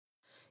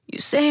You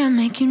say I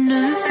make you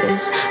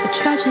nervous, a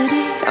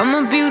tragedy,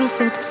 I'm a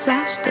beautiful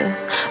disaster,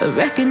 a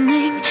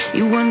reckoning.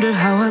 You wonder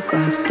how I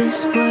got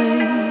this way.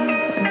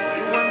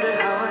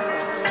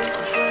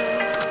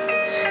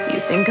 You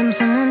think I'm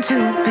someone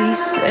to be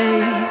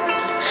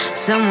saved,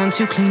 someone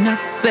to clean up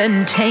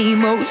and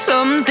tame. Oh,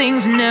 some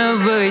things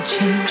never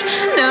change,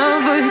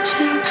 never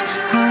change.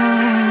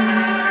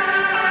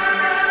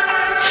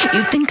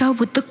 You think I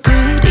would look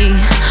pretty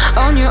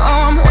on your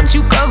arm once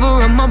you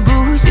cover up my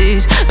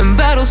bruises and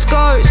battle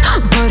scars,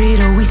 but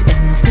it always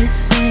ends the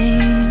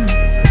same.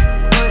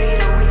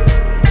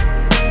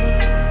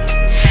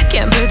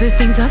 Can't bear the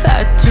things I've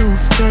had to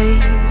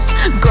face,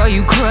 got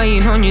you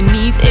crying on your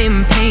knees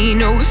in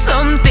pain. Oh,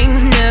 some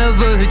things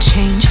never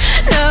change,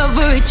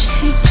 never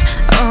change.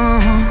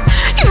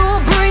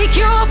 You'll break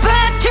your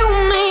back to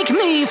make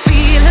me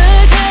feel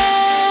again.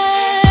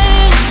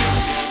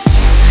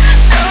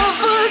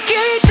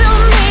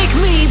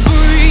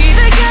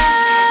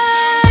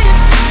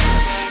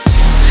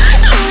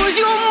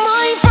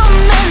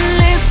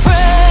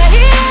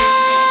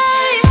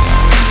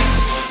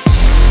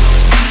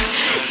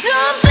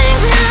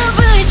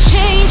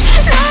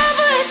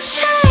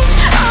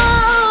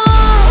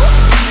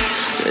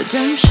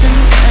 Redemption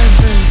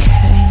ever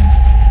came.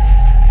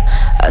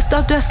 I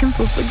stopped asking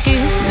for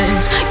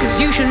forgiveness, cause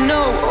you should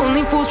know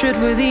only fools tread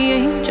where the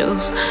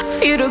angels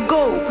fear to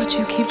go, but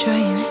you keep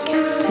trying to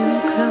get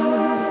too close.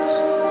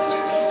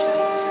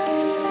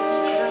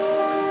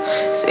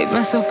 Save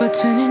myself by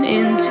turning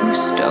into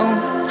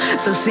stone,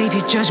 so save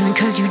your judgment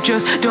cause you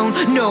just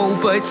don't know.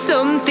 But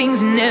some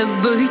things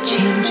never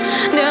change,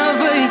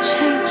 never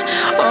change.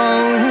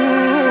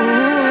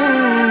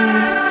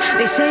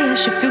 They say I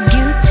should feel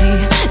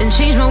guilty and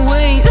change my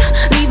ways,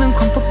 leaving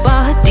crumpled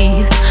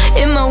bodies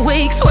in my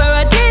wake. Swear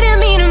I didn't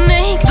mean to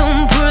make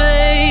them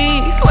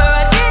break,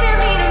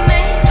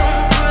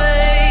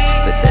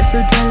 but they're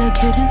so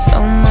delicate and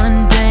so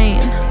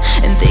mundane,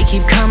 and they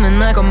keep coming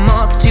like a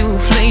moth to a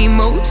flame.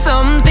 Oh,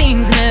 some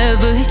things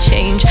never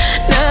change,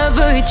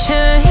 never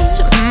change.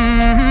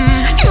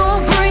 You'll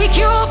break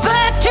your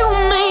back to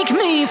make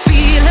me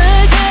feel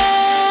again.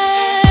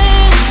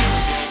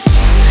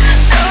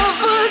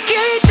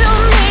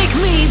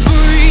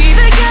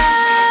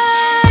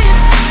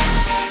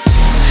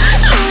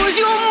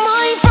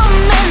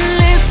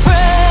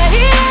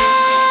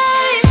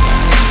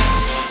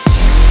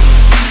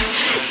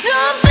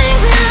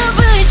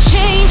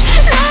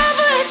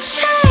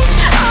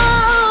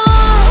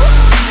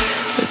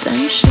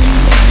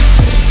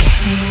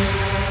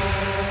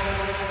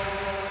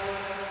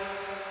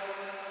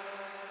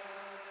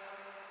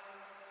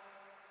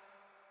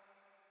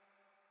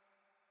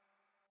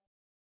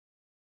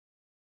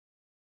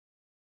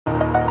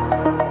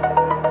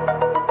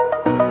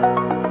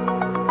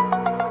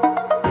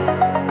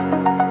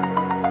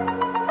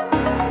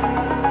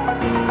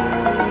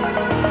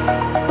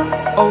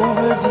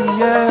 Over the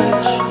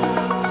edge,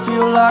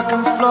 feel like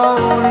I'm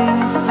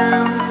floating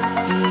through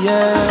the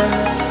air.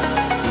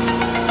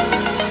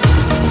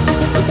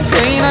 The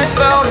pain I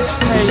felt is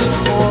paid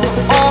for,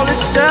 all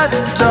is said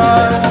and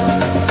done.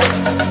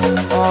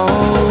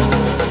 Oh,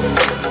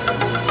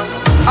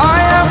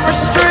 I am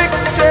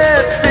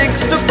restricted,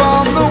 fixed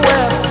upon the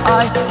web.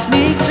 I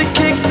need to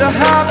kick the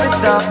habit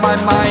that my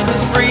mind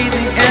is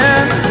breathing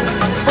in.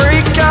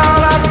 Break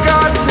out, I've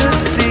got to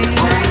see.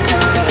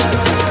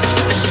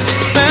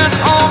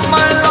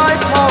 My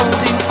life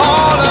holding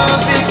all of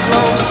it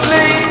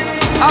closely.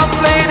 I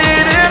played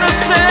it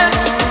innocent,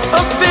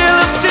 a feel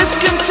of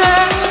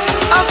discontent.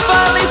 I'm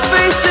finally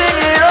facing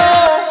it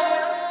all,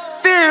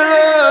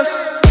 fearless.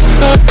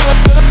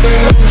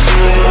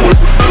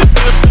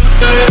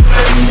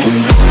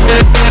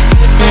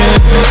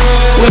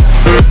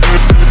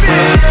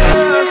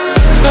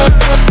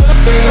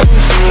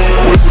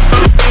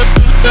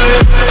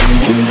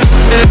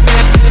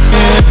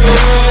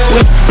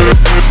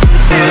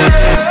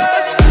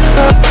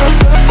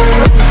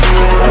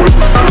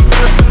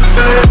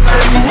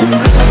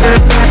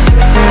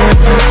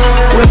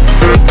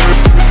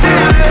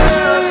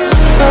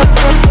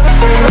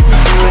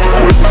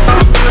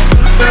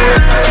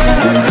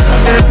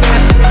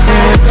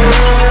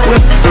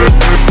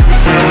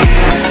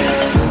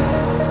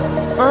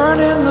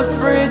 Burning the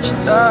bridge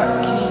that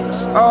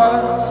keeps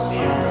us.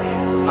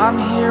 I'm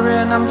here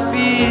and I'm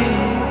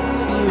feeling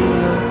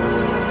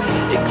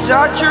fearless.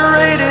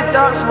 Exaggerated,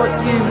 that's what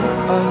you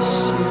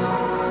assume.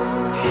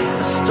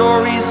 The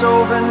story's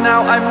over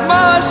now, I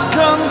must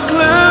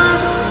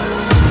conclude.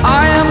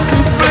 I am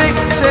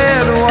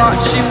conflicted,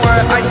 watching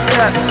where I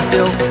step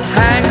still,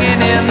 hanging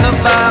in the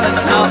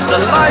balance. Not the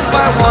life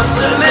I want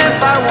to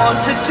live, I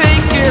want to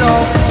take it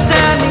all.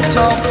 Standing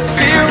tall,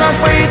 fear I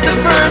weighed the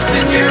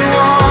person you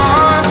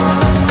are.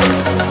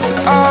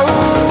 Oh,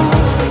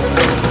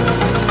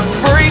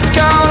 break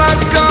out,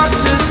 I've got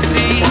to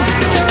see.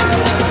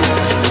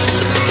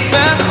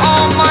 Spent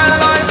all my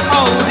life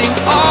holding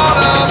all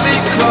of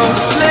it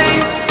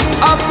closely.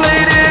 I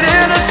played it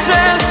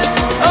innocent,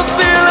 a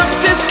feel of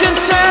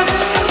discontent.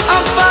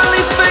 I'm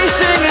finally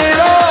facing it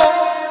all,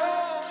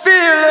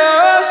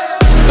 fearless.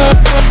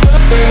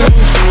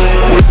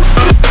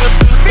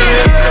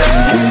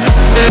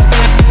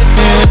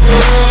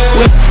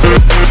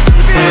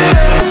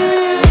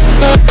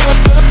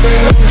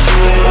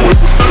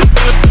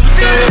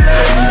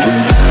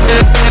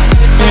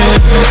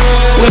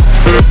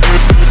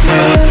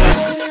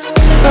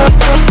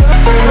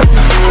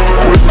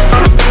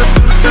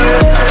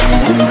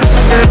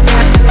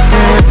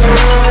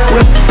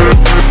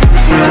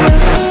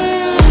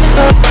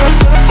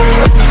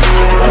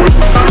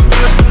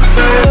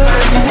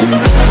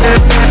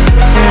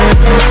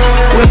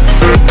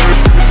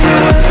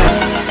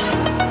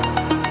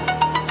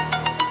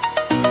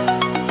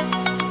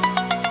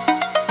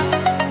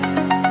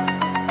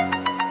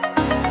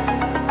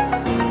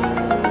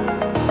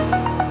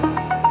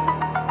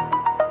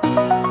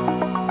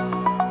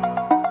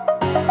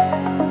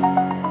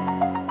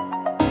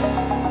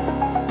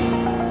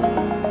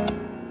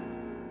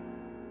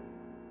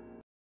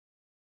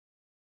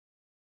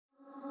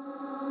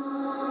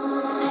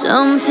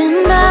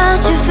 Something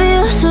about you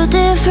feels so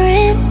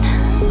different.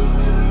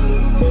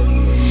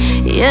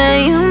 Yeah,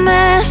 you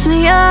mess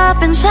me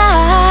up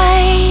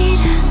inside.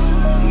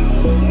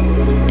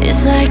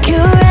 It's like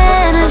your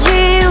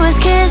energy was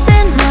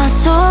kissing my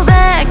soul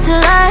back to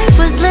life,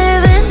 was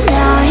living.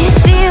 Now it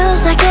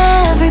feels like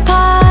every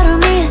part of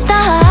me is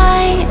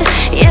died.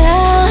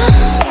 Yeah,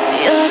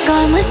 you're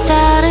gone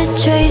without a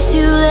trace.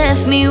 You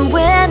left me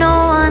where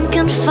no one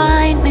can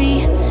find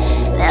me.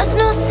 There's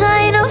no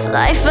sign of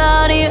life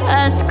out here.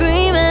 I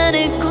scream and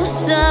it goes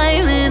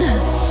silent.